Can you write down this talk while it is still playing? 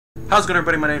How's it going,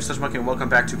 everybody? My name is TouchtheMunkey and welcome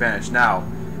back to Vanish. Now,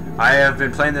 I have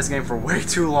been playing this game for way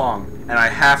too long and I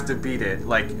have to beat it,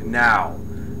 like, now.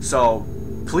 So,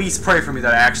 please pray for me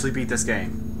that I actually beat this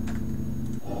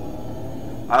game.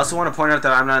 I also want to point out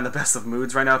that I'm not in the best of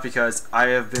moods right now because I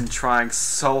have been trying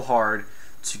so hard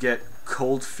to get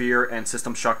Cold Fear and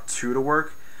System Shock 2 to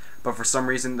work, but for some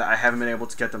reason I haven't been able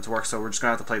to get them to work, so we're just going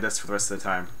to have to play this for the rest of the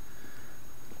time.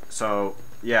 So,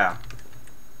 yeah.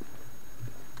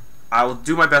 I will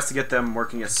do my best to get them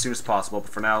working as soon as possible, but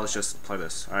for now, let's just play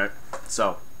this, alright?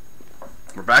 So,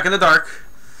 we're back in the dark,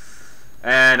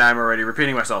 and I'm already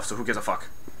repeating myself, so who gives a fuck?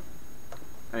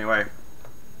 Anyway.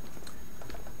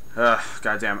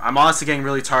 Goddamn. I'm honestly getting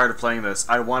really tired of playing this.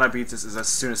 I want to beat this as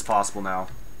soon as possible now.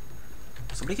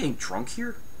 Somebody getting drunk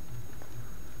here?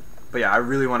 But yeah, I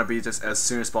really want to beat this as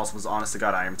soon as possible, because honest to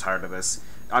God, I am tired of this.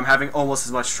 I'm having almost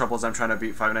as much trouble as I'm trying to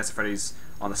beat Five Nights at Freddy's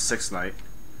on the 6th night.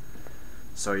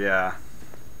 So yeah.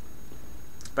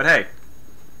 But hey,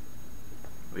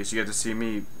 at least you get to see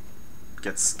me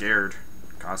get scared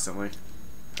constantly.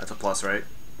 That's a plus, right?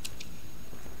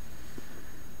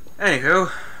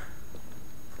 Anywho,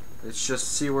 let's just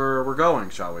see where we're going,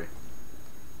 shall we?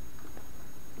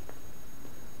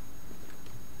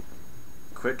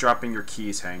 Quit dropping your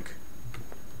keys, Hank.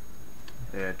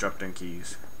 Yeah, drop them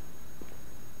keys.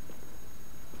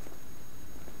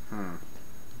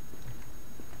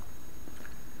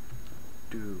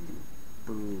 Do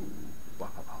boo wah,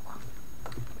 wah, wah,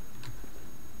 wah.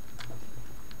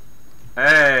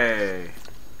 Hey.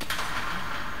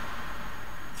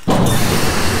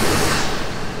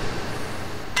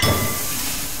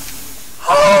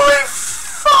 Holy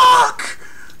fuck!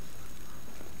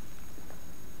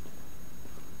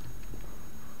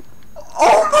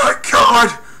 Oh my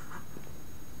god!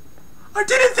 I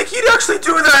didn't think he'd actually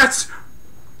do that!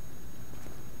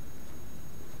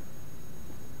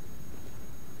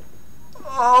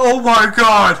 Oh my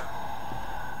god!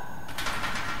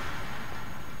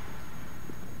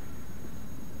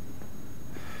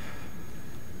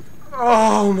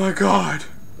 Oh my god!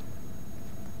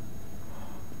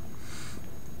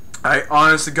 I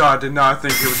honest to God did not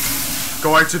think he was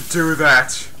going to do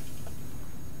that.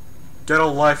 Get a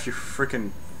life, you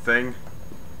freaking thing.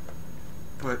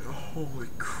 But holy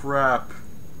crap.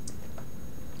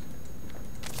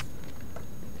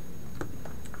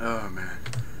 Oh man.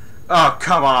 Oh,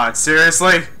 come on,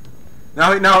 seriously?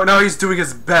 Now he's doing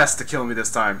his best to kill me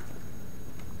this time.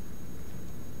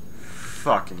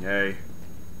 Fucking A.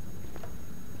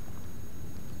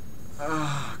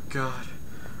 Oh, God.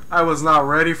 I was not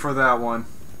ready for that one.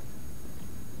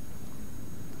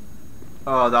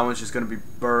 Oh, that one's just gonna be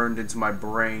burned into my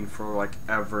brain for, like,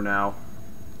 ever now.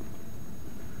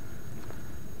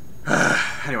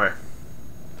 Anyway.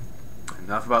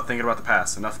 Enough about thinking about the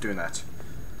past. Enough doing that.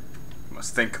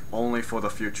 Must think only for the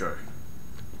future,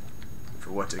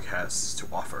 for what it has to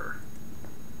offer.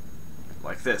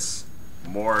 Like this,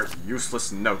 more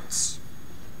useless notes.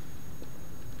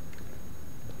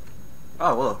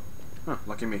 Oh, well, huh,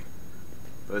 lucky me.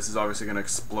 But this is obviously going to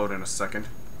explode in a second.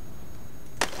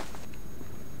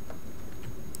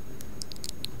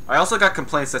 I also got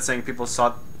complaints that saying people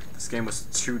thought this game was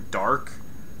too dark.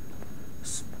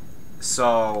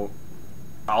 So,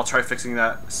 I'll try fixing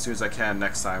that as soon as I can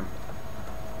next time.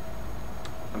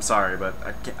 I'm sorry, but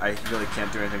I really can't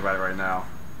do anything about it right now.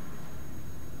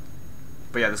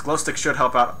 But yeah, this glow stick should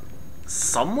help out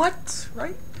somewhat,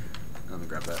 right? Let me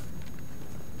grab that.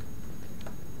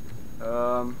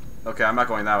 Okay, I'm not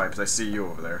going that way because I see you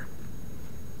over there.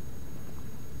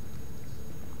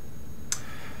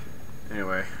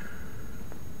 Anyway.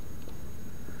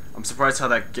 I'm surprised how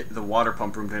the water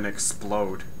pump room didn't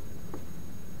explode.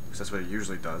 Because that's what it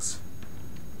usually does.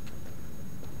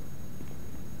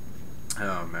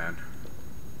 Oh man.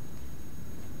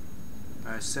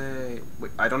 I say,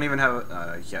 wait, I don't even have.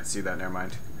 You can't see that. Never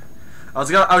mind. I was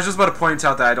just about to point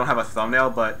out that I don't have a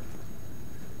thumbnail, but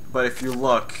if you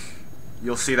look,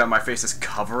 you'll see that my face is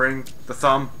covering the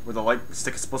thumb where the light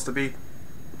stick is supposed to be.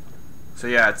 So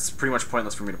yeah, it's pretty much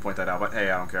pointless for me to point that out. But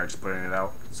hey, I don't care. I'm just putting it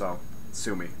out. So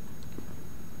sue me.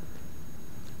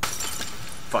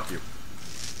 Fuck you.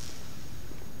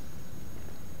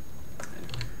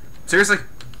 Seriously?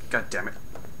 God damn it.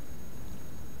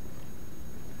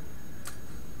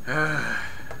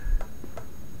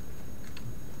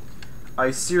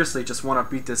 I seriously just want to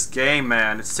beat this game,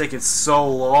 man. It's taking so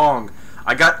long.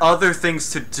 I got other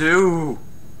things to do.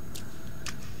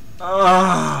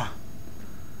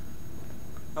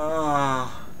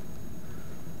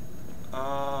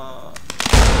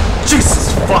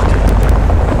 Jesus fucking.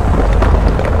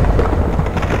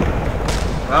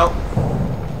 Well,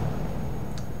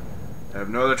 I have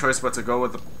no other choice but to go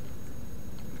with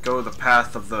the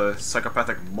path of the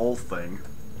psychopathic mole thing.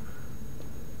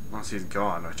 Unless he's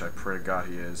gone, which I pray to God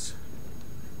he is.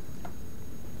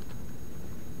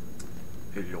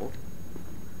 Idiot.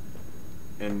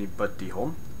 Anybody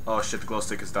home? Oh shit, the glow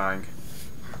stick is dying.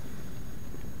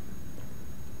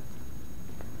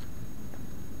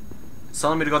 It's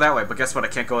telling me to go that way, but guess what? I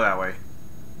can't go that way.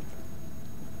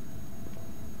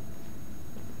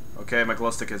 Okay, my glow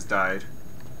stick has died.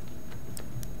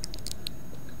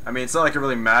 I mean, it's not like it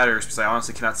really matters, because I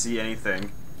honestly cannot see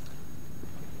anything.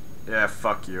 Yeah,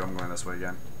 fuck you. I'm going this way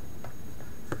again.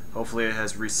 Hopefully it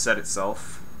has reset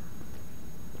itself.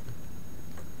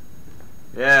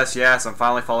 Yes, yes, I'm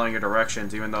finally following your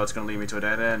directions, even though it's going to lead me to a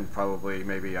dead end. Probably,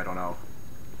 maybe, I don't know.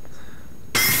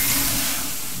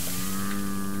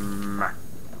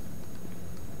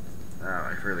 Oh,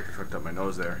 I really fucked up my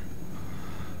nose there.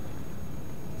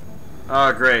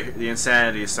 Oh, great. The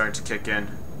insanity is starting to kick in.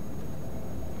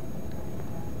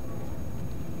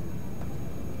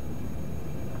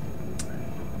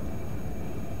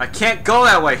 I can't go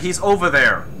that way. He's over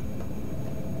there.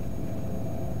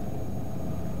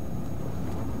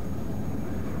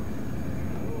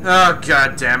 Oh,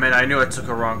 god damn it. I knew I took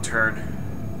a wrong turn.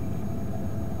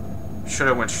 Should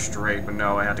have went straight, but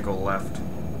no, I had to go left.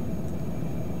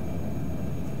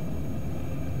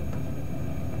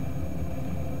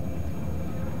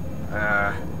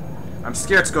 I'm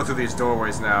scared to go through these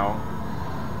doorways now.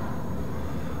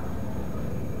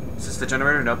 Is this the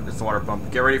generator? Nope, it's the water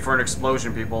pump. Get ready for an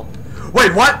explosion, people.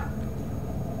 Wait, what?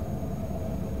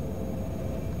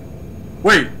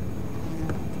 Wait,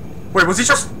 was he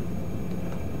just...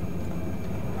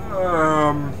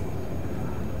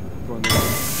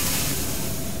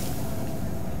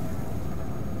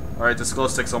 Alright, this glow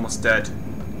stick's almost dead.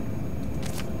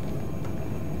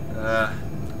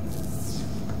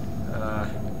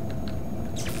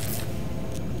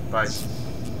 Bye.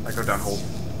 I go down hole.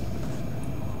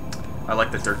 I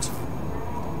like the dirt.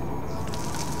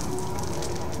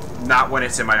 Not when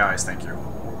it's in my eyes, thank you.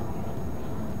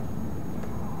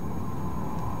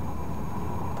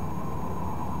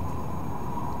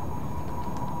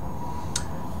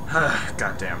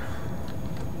 God damn.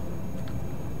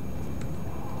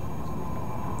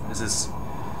 This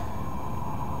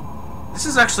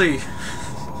is actually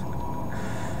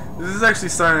this is actually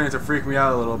starting to freak me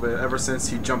out a little bit ever since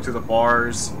he jumped through the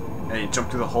bars and he jumped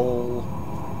through the hole.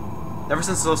 Ever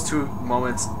since those two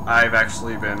moments, I've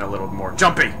actually been a little more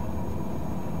jumpy.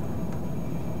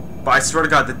 But I swear to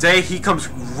God, the day he comes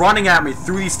running at me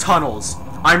through these tunnels,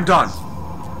 I'm done.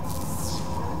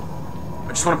 I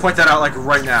just want to point that out, like,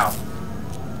 right now.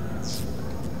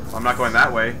 I'm not going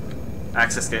that way.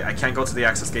 Access gate. I can't go to the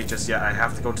access gate just yet. I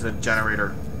have to go to the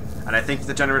generator. And I think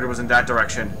the generator was in that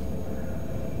direction.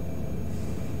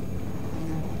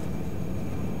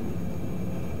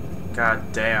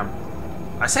 God damn.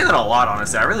 I say that a lot,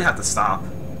 honestly. I really have to stop.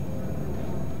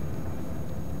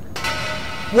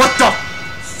 What the?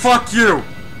 Fuck you!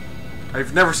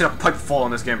 I've never seen a pipe fall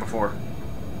in this game before.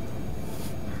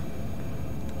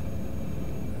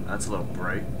 That's a little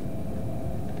bright.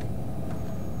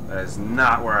 That is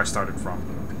not where I started from.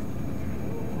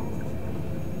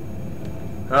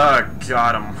 Oh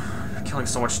god, I'm killing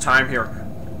so much time here.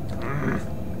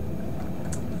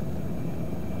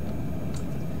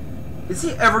 Is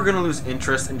he ever gonna lose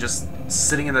interest in just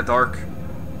sitting in the dark?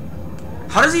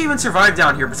 How does he even survive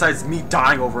down here besides me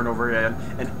dying over and over again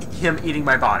and him eating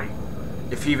my body?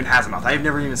 If he even has a mouth. I've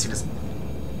never even seen his...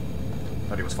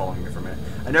 Thought he was following me for a minute.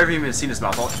 I've never even seen his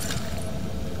mouth.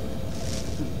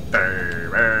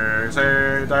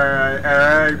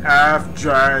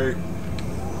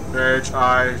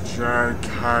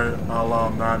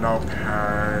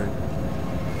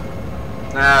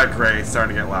 Ah, great. It's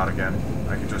starting to get loud again.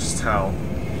 I can just tell.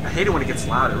 I hate it when it gets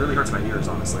loud. It really hurts my ears,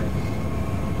 honestly.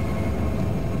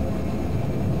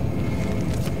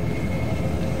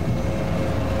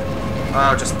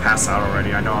 Oh, just pass out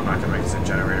already. I know I'm not going to make this a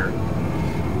generator.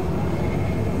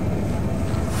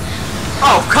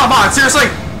 Oh, come on! Seriously?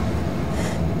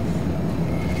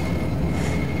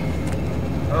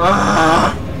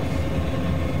 Ugh.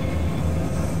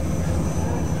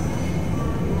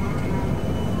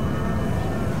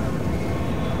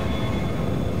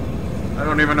 I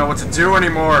don't even know what to do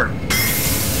anymore.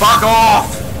 Fuck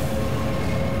off!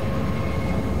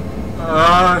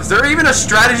 Is there even a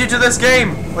strategy to this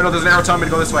game? Wait, no, there's an arrow telling me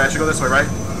to go this way. I should go this way, right?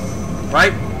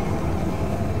 Right?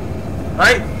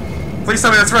 Right? Please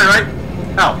tell me that's right, right?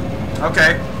 Oh,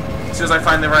 okay. As soon as I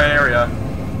find the right area,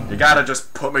 you gotta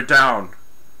just put me down.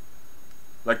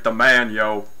 Like the man,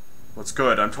 yo. What's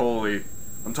good? I'm totally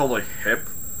hip.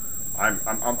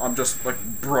 I'm just like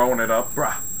broing it up,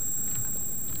 bruh.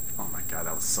 Oh my god,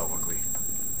 that was so ugly.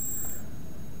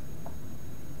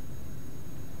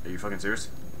 Are you fucking serious?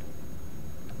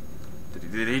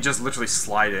 Did he just literally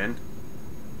slide in?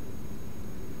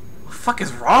 What the fuck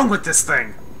is wrong with this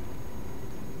thing?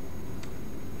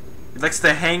 It likes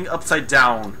to hang upside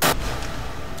down.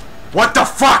 What the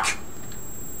fuck?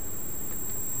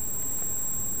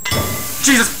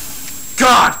 Jesus!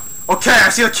 God! Okay, I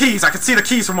see the keys. I can see the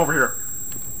keys from over here.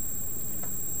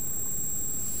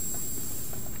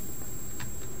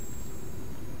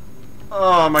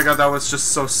 Oh my god, that was just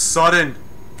so sudden.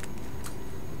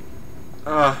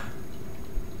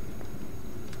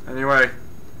 Anyway.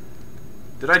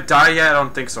 Did I die yet? I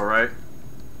don't think so, right?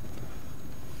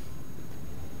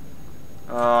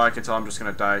 Oh, I can tell I'm just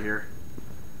gonna die here.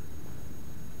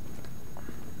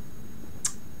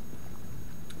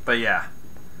 But yeah.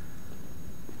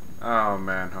 Oh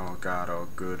man, oh god, oh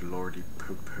good lordy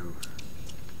poo-poo.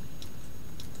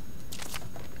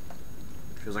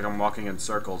 Feels like I'm walking in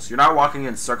circles. You're not walking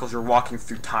in circles, you're walking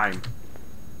through time.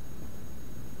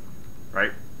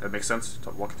 Right? That makes sense?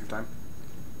 Walking through time?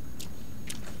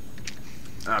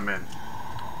 Ah, man.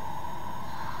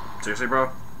 Seriously, bro?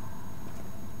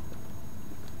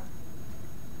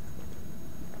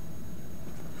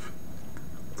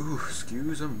 Ooh,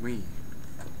 excuse me.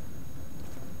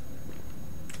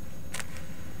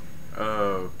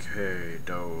 Okay,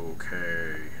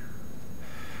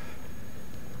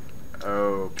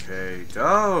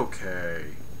 okay.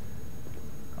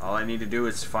 All I need to do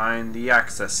is find the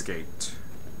access gate.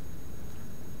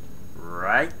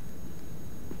 Right?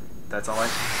 That's all I...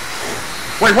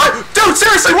 Wait, what? Dude,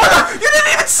 seriously, what the... You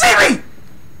didn't even see me!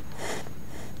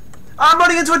 I'm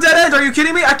running into a dead end, are you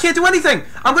kidding me? I can't do anything!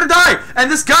 I'm gonna die! And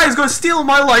this guy is gonna steal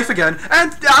my life again,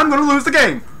 and I'm gonna lose the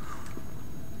game!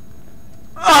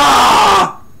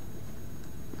 Ah!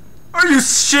 Are you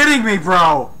shitting me,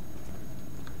 bro?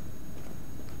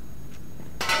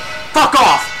 Fuck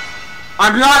off!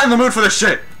 I'm not in the mood for this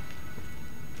shit!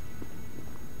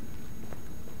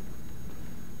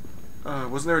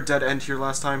 Wasn't there a dead end here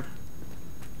last time?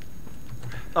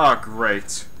 Oh,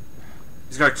 great.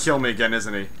 He's gonna kill me again,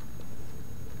 isn't he?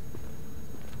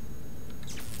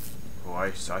 Oh,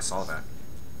 I saw that.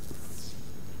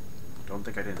 Don't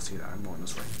think I didn't see that. I'm going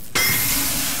this way.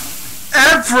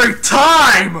 Every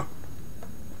time!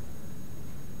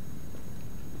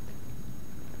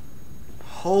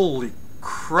 Holy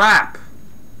crap!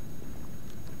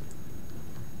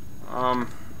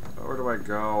 Where do I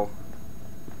go?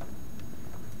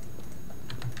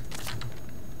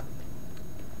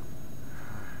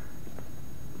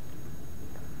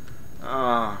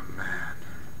 Oh, man.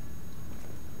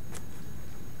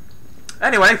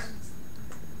 Anyway,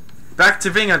 back to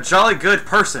being a jolly good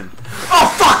person. Oh,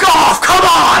 fuck off! Come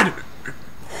on!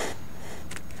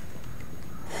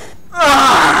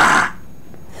 Ah!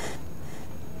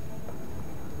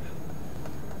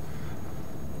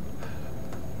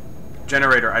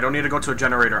 Generator. I don't need to go to a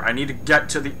generator. I need to get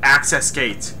to the access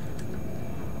gate.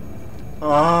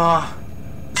 How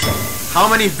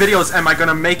many videos am I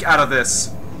gonna make out of this?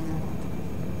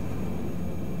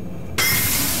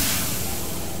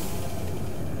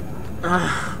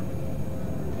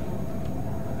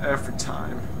 Every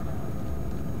time.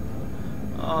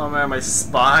 Oh man, my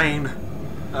spine.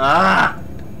 I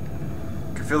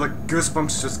can feel the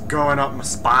goosebumps just going up my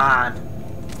spine.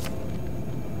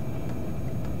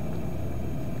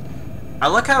 I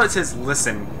like how it says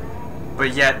listen,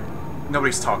 but yet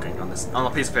nobody's talking on a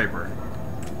piece of paper.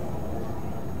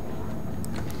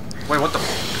 Wait, what the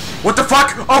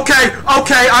fuck?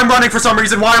 Okay, I'm running for some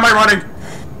reason. Why am I running?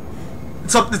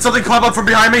 Did something pop up from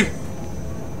behind me?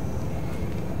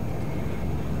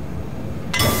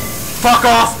 Fuck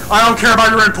off! I don't care about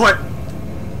your input!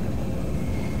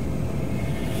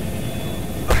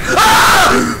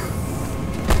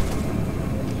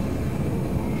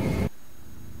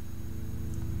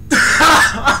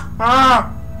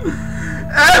 Ah!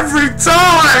 Every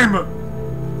time!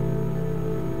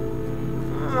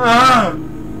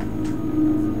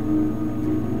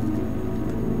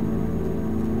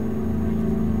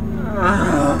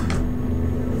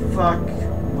 Fuck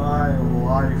my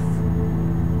life.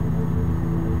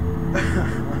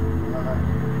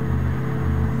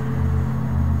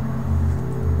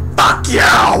 Fuck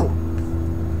you!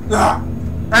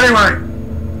 Anyway,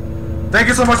 thank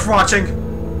you so much for watching.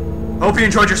 Hope you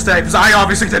enjoyed your stay, because I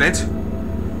obviously didn't.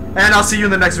 And I'll see you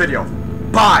in the next video.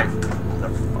 Bye,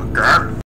 motherfucker.